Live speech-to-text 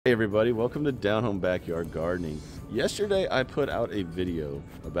Hey everybody, welcome to Down Home Backyard Gardening. Yesterday I put out a video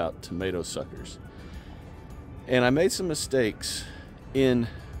about tomato suckers, and I made some mistakes in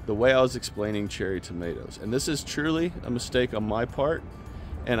the way I was explaining cherry tomatoes, and this is truly a mistake on my part,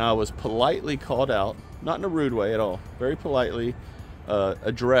 and I was politely called out, not in a rude way at all, very politely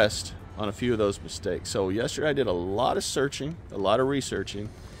addressed on a few of those mistakes. So yesterday I did a lot of searching, a lot of researching,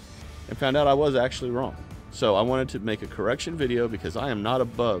 and found out I was actually wrong. So I wanted to make a correction video because I am not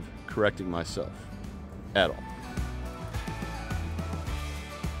above correcting myself at all.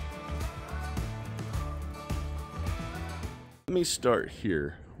 Let me start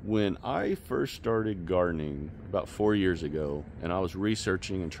here. When I first started gardening about 4 years ago, and I was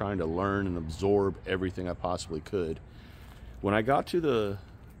researching and trying to learn and absorb everything I possibly could, when I got to the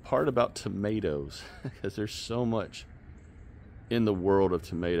part about tomatoes, because there's so much in the world of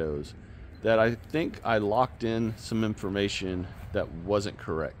tomatoes, that I think I locked in some information that wasn't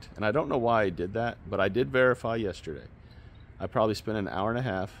correct. And I don't know why I did that, but I did verify yesterday. I probably spent an hour and a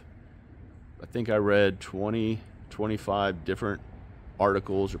half. I think I read 25 different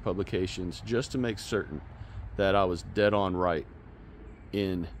articles or publications just to make certain that I was dead on right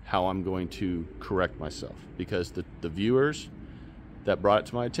in how I'm going to correct myself, because the viewers that brought it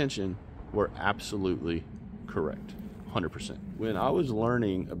to my attention were absolutely correct, 100%. When I was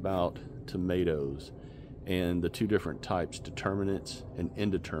learning about tomatoes and the two different types, determinants and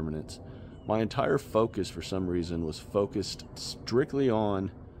indeterminants, my entire focus for some reason was focused strictly on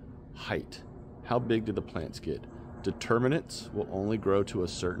height. How big do the plants get? Determinants will only grow to a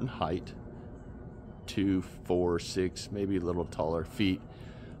certain height, 2, 4, 6, maybe a little taller feet,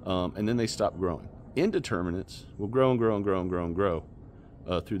 and then they stop growing. Indeterminants will grow and grow and grow and grow and grow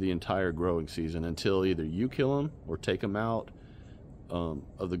through the entire growing season until either you kill them or take them out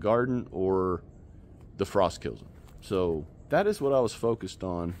of the garden, or the frost kills them. So that is what I was focused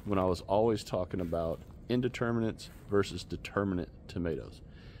on when I was always talking about indeterminates versus determinate tomatoes.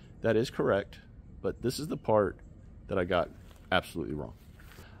 That is correct, but this is the part that I got absolutely wrong.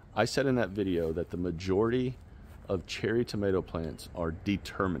 I said in that video that the majority of cherry tomato plants are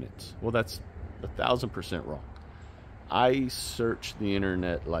determinates. Well, that's 1000% wrong. I searched the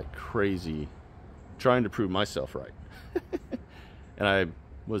internet like crazy trying to prove myself right. And I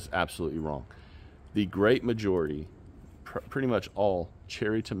was absolutely wrong. The great majority, pretty much all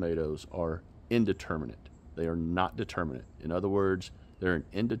cherry tomatoes, are indeterminate. They are not determinate. In other words, they're an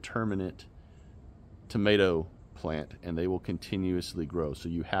indeterminate tomato plant, and they will continuously grow. So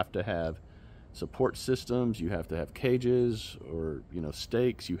you have to have support systems, you have to have cages or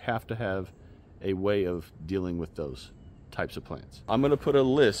stakes. You have to have a way of dealing with those types of plants. I'm going to put a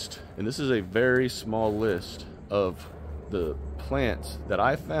list, and this is a very small list of the plants that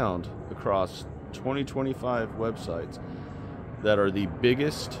I found across 20-25 websites that are the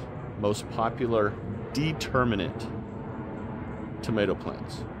biggest, most popular determinate tomato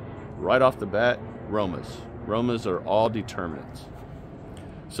plants. Right off the bat, Romas. Romas are all determinants.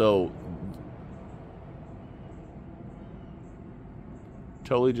 So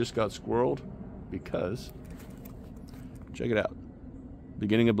totally just got squirreled because, check it out,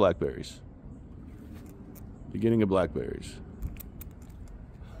 beginning of blackberries. Beginning of blackberries.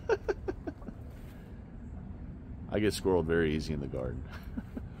 I get squirreled very easy in the garden.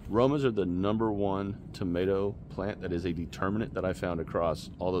 Romas are the #1 tomato plant that is a determinant that I found across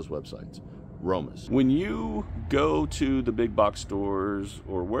all those websites. Romas. When you go to the big box stores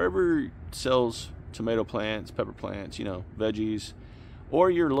or wherever sells tomato plants, pepper plants, veggies,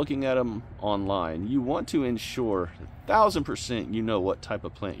 or you're looking at them online, you want to ensure 1000% you know what type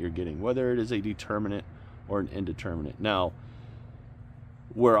of plant you're getting, whether it is a determinate or an indeterminate. Now,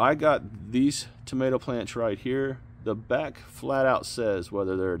 where I got these tomato plants right here, the back flat out says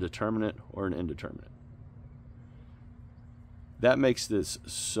whether they're a determinate or an indeterminate. That makes this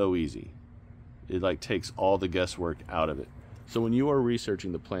so easy. It takes all the guesswork out of it. So when you are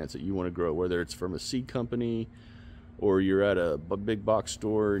researching the plants that you want to grow, whether it's from a seed company or you're at a big box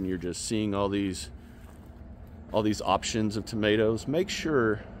store and you're just seeing all these options of tomatoes, make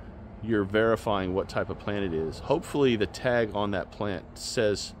sure you're verifying what type of plant it is. Hopefully the tag on that plant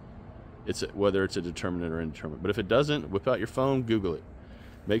says whether it's a determinate or indeterminate. But if it doesn't, whip out your phone, Google it.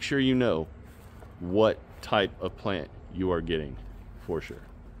 Make sure you know what type of plant you are getting for sure.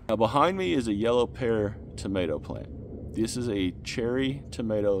 Now behind me is a yellow pear tomato plant. This is a cherry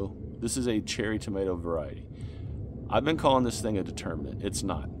tomato. This is a cherry tomato variety. I've been calling this thing a determinate. It's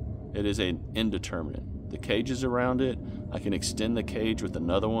not. It is an indeterminate. The cage is around it. I can extend the cage with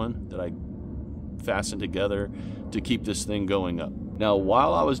another one that I fastened together to keep this thing going up. Now,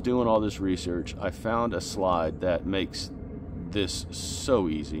 while I was doing all this research, I found a slide that makes this so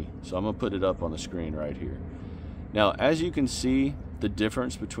easy. So I'm gonna put it up on the screen right here. Now, as you can see, the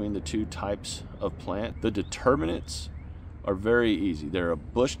difference between the two types of plant, the determinants are very easy. They're a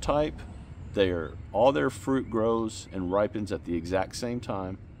bush type. All their fruit grows and ripens at the exact same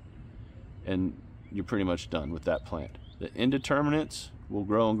time, and you're pretty much done with that plant. The indeterminates will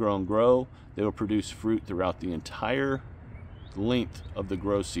grow and grow and grow. They will produce fruit throughout the entire length of the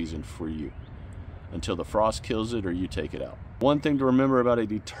grow season for you until the frost kills it or you take it out. One thing to remember about a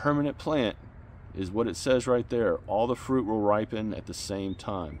determinate plant is what it says right there. All the fruit will ripen at the same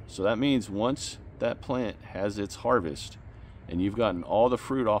time. So that means once that plant has its harvest and you've gotten all the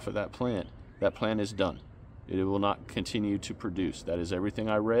fruit off of that plant is done. It will not continue to produce. That is everything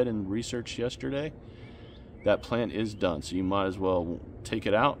I read and researched yesterday. That plant is done. So you might as well take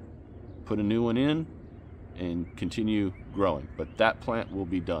it out, put a new one in, and continue growing. But that plant will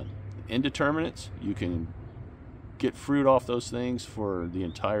be done. Indeterminates, you can get fruit off those things for the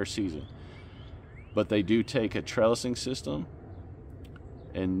entire season. But they do take a trellising system,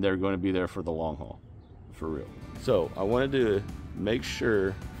 and they're going to be there for the long haul, for real. So I wanted to make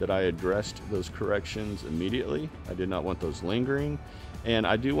sure that I addressed those corrections immediately. I did not want those lingering. And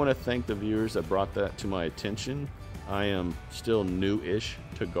I do want to thank the viewers that brought that to my attention. I am still new-ish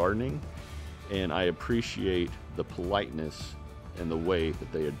to gardening, and I appreciate the politeness and the way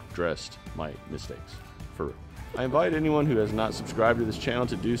that they addressed my mistakes, for real. I invite anyone who has not subscribed to this channel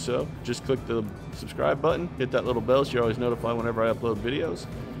to do so. Just click the subscribe button, hit that little bell so you're always notified whenever I upload videos.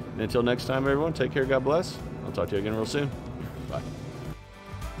 And until next time, everyone, take care, God bless. I'll talk to you again real soon.